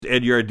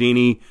Ed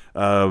Yardini,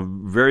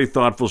 very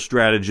thoughtful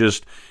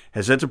strategist,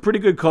 has had some pretty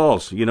good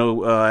calls,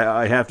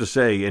 I have to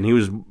say. And he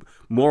was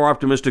more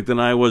optimistic than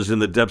I was in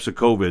the depths of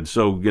COVID.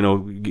 So,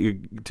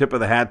 tip of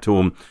the hat to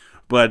him.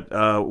 But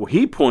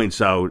he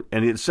points out,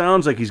 and it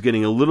sounds like he's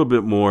getting a little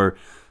bit more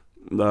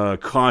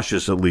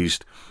cautious at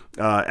least.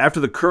 After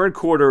the current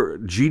quarter,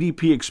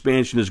 GDP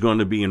expansion is going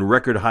to be in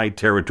record high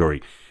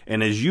territory.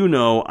 And as you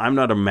know, I'm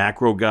not a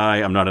macro guy.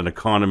 I'm not an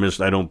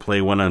economist. I don't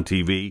play one on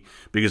TV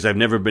because I've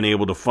never been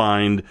able to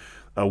find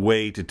a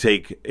way to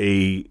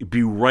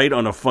be right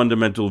on a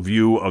fundamental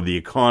view of the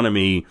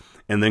economy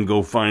and then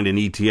go find an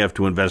ETF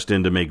to invest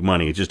in to make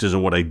money. It just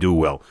isn't what I do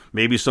well.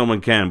 Maybe someone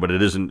can, but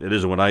it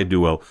isn't what I do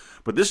well.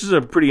 But this is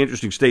a pretty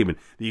interesting statement.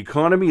 The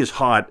economy is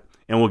hot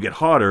and will get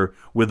hotter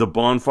with the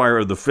bonfire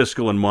of the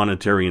fiscal and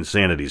monetary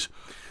insanities.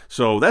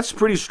 So that's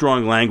pretty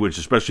strong language,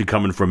 especially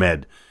coming from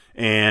Ed.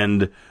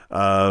 And,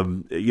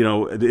 and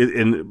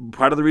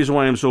part of the reason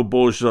why I'm so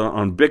bullish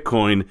on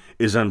Bitcoin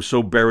is I'm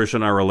so bearish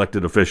on our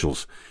elected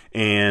officials.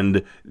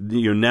 And,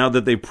 now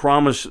that they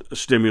promise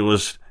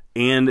stimulus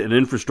and an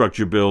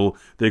infrastructure bill,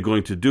 they're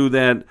going to do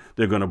that.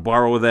 They're going to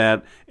borrow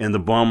that. And the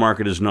bond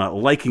market is not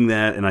liking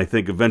that. And I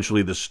think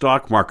eventually the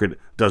stock market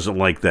doesn't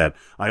like that.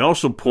 I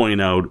also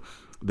point out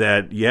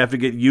that you have to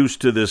get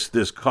used to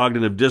this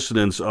cognitive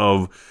dissonance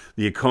of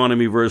the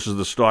economy versus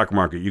the stock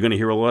market. You're going to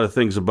hear a lot of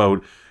things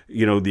about,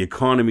 the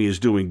economy is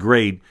doing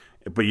great,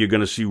 but you're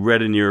going to see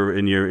red in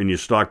your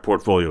stock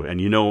portfolio.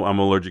 And I'm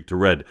allergic to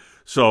red.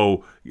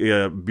 So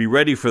be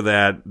ready for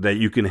that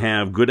you can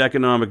have good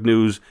economic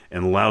news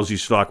and lousy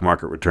stock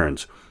market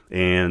returns.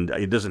 And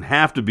it doesn't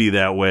have to be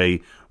that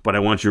way, but I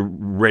want you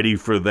ready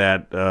for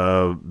that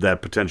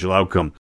potential outcome.